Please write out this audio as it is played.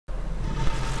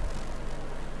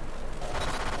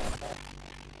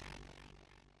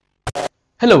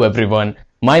Hello everyone,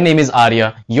 my name is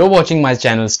Aarya. You're watching my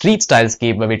channel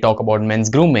StreetStyleScape, where we talk about men's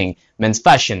grooming, men's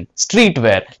fashion,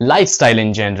 streetwear, lifestyle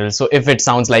in general. So if it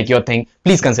sounds like your thing,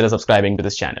 please consider subscribing to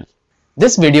this channel.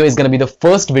 This video is going to be the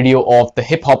first video of the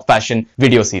hip hop fashion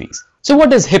video series. So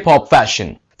what is hip hop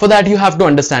fashion? For that you have to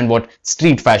understand what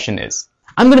street fashion is.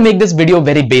 I'm going to make this video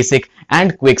very basic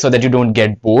and quick so that you don't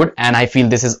get bored, and I feel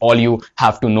this is all you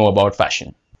have to know about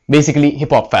fashion. Basically hip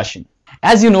hop fashion.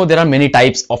 As you know, there are many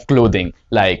types of clothing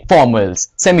like formals,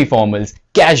 semi-formals,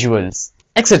 casuals,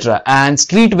 etc. And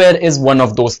streetwear is one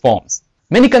of those forms.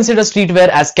 Many consider streetwear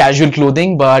as casual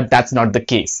clothing, but that's not the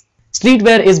case.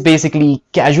 Streetwear is basically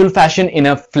casual fashion in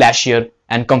a flashier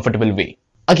and comfortable way.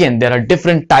 Again, there are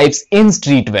different types in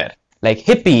streetwear like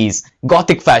hippies,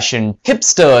 gothic fashion,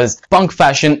 hipsters, punk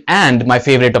fashion, and my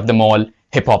favorite of them all,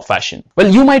 hip-hop fashion. Well,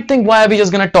 you might think, why are we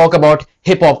just gonna talk about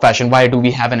hip-hop fashion? Why do we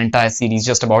have an entire series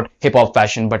just about hip-hop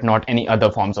fashion but not any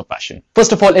other forms of fashion?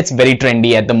 First of all, it's very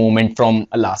trendy at the moment from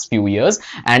the last few years,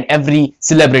 and every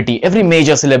celebrity, every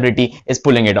major celebrity is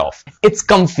pulling it off. It's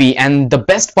comfy, and the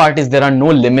best part is there are no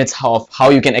limits of how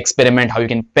you can experiment, how you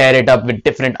can pair it up with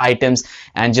different items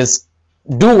and just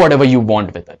do whatever you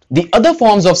want with it. The other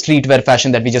forms of streetwear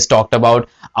fashion that we just talked about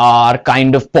are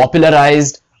kind of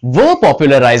were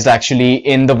popularized actually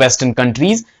in the Western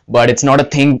countries, but it's not a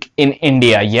thing in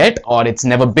India yet, or it's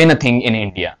never been a thing in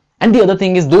India. And the other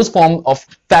thing is, those form of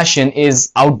fashion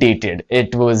is outdated.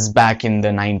 It was back in the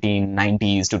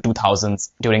 1990s to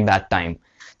 2000s during that time.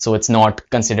 So it's not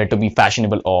considered to be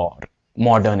fashionable or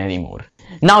modern anymore.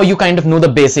 Now you kind of know the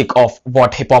basic of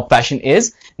what hip hop fashion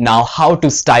is. Now how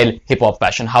to style hip hop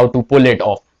fashion, how to pull it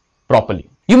off properly.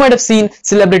 You might have seen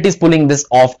celebrities pulling this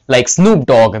off like Snoop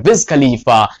Dogg, Wiz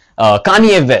Khalifa,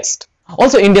 Kanye West.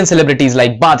 Also Indian celebrities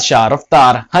like Badshah,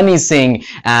 Rathod, Honey Singh,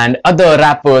 and other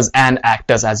rappers and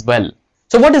actors as well.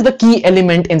 So what is the key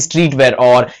element in streetwear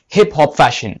or hip hop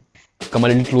fashion? Come a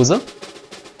little closer.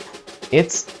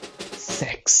 It's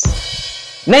sex.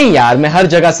 नहीं यार, मैं हर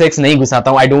जगह sex नहीं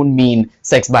घुसाता हूँ. I don't mean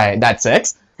sex by that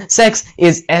sex. Sex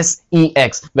is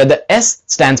S-E-X, where the S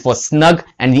stands for snug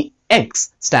and the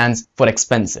X stands for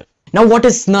expensive. Now what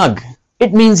is snug?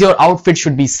 It means your outfit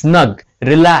should be snug,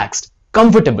 relaxed,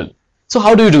 comfortable. So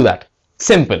how do you do that?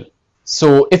 Simple.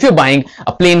 So if you're buying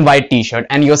a plain white t-shirt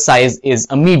and your size is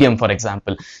a medium, for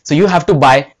example, so you have to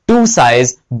buy 2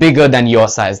 sizes bigger than your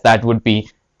size. That would be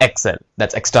XL,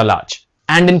 that's extra large.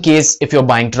 And in case if you're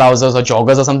buying trousers or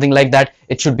joggers or something like that,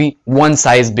 it should be 1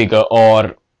 size bigger,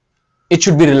 or it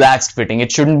should be relaxed fitting.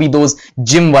 It shouldn't be those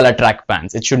gym wala track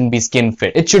pants. It shouldn't be skin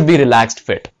fit. It should be relaxed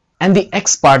fit. And the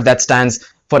X part that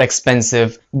stands for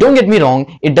expensive. Don't get me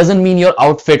wrong. It doesn't mean your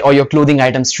outfit or your clothing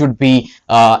items should be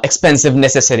expensive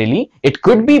necessarily. It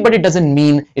could be, but it doesn't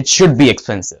mean it should be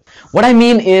expensive. What I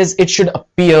mean is it should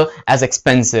appear as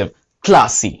expensive,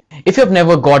 classy. If you've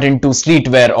never got into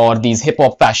streetwear or these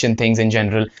hip-hop fashion things in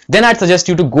general, then I'd suggest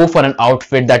you to go for an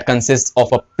outfit that consists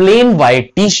of a plain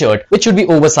white t-shirt, which should be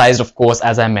oversized, of course,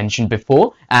 as I mentioned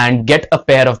before, and get a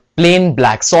pair of plain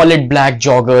black, solid black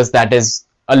joggers that is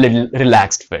a little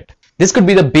relaxed fit. This could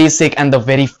be the basic and the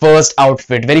very first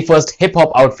outfit, very first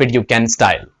hip-hop outfit you can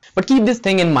style. But keep this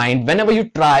thing in mind whenever you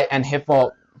try and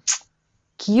hip-hop.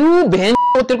 क्यों बहन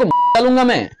तेरे को डालूंगा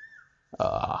मैं?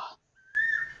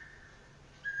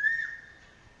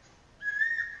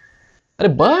 अरे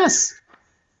बस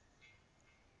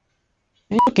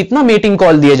कितना mating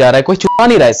call दिया जा रहा है, कोई छुपा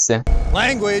नहीं रहा इससे.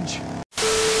 Language.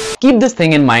 Keep this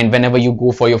thing in mind whenever you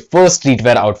go for your first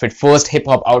streetwear outfit, first hip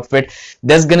hop outfit.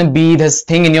 There's gonna be this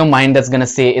thing in your mind that's gonna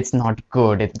say it's not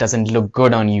good, it doesn't look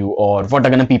good on you, or what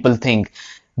are gonna people think.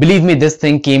 Believe me, this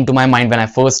thing came to my mind when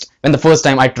the first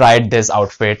time I tried this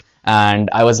outfit,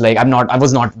 and I was like, I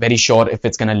was not very sure if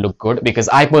it's gonna look good, because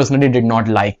I personally did not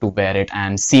like to wear it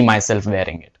and see myself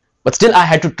wearing it. But still I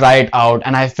had to try it out,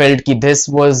 and I felt that this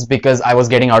was because I was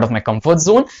getting out of my comfort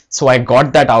zone. So I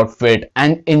got that outfit,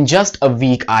 and in just a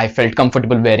week I felt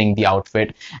comfortable wearing the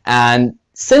outfit. And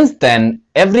since then,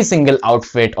 every single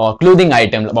outfit or clothing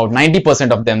item, about 90%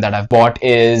 of them that I've bought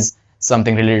is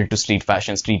something related to street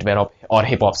fashion, streetwear, or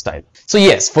hip-hop style. So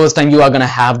yes, first time you are gonna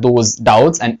have those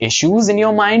doubts and issues in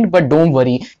your mind, but don't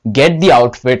worry, get the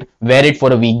outfit, wear it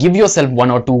for a week, give yourself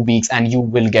 1 or 2 weeks, and you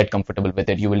will get comfortable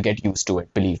with it. You will get used to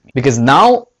it, believe me. Because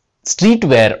now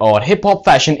streetwear or hip-hop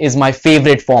fashion is my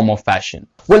favorite form of fashion.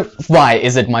 Well, why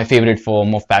is it my favorite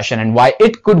form of fashion, and why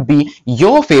it could be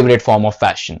your favorite form of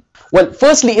fashion? Well,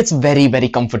 firstly, it's very, very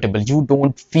comfortable. You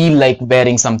don't feel like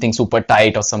wearing something super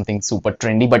tight or something super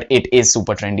trendy, but it is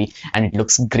super trendy and it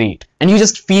looks great. And you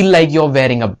just feel like you're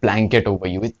wearing a blanket over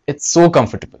you. It's so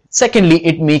comfortable. Secondly,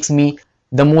 it makes me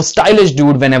the most stylish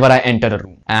dude whenever I enter a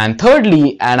room. And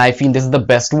thirdly, and I feel this is the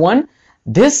best one,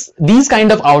 these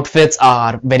kind of outfits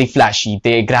are very flashy.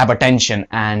 They grab attention,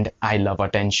 and I love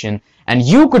attention. And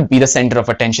you could be the center of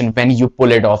attention when you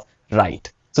pull it off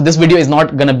right. So this video is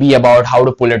not gonna be about how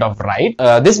to pull it off right.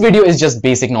 This video is just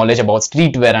basic knowledge about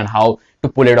streetwear and how to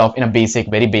pull it off in a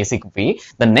very basic way.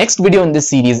 The next video in this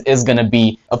series is gonna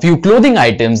be a few clothing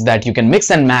items that you can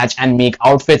mix and match and make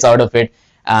outfits out of it.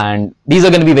 And these are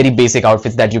going to be very basic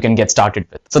outfits that you can get started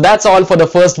with. So that's all for the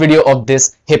first video of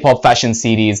this hip hop fashion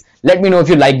series. Let me know if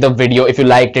you liked the video. If you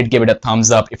liked it, give it a thumbs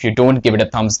up. If you don't, give it a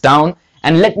thumbs down.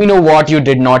 And let me know what you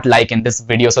did not like in this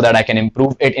video so that I can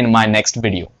improve it in my next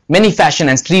video. Many fashion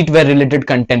and streetwear related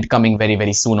content coming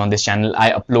very soon on this channel.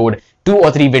 I upload 2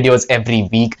 or 3 videos every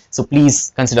week. So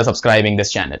please consider subscribing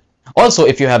this channel. Also,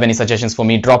 if you have any suggestions for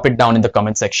me, drop it down in the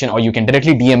comment section, or you can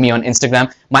directly DM me on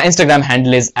Instagram. My Instagram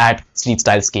handle is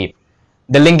 @StreetStyleScape.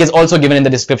 The link is also given in the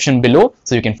description below,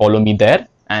 so you can follow me there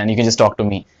and you can just talk to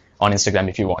me on Instagram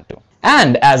if you want to.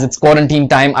 And as it's quarantine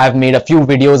time, I've made a few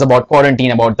videos about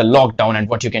quarantine, about the lockdown and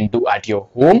what you can do at your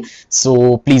home.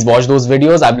 So please watch those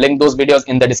videos. I've linked those videos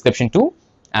in the description too.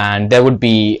 And there would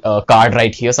be a card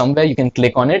right here somewhere. You can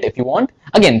click on it if you want.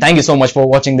 Again, thank you so much for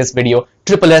watching this video.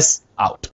 Triple S out.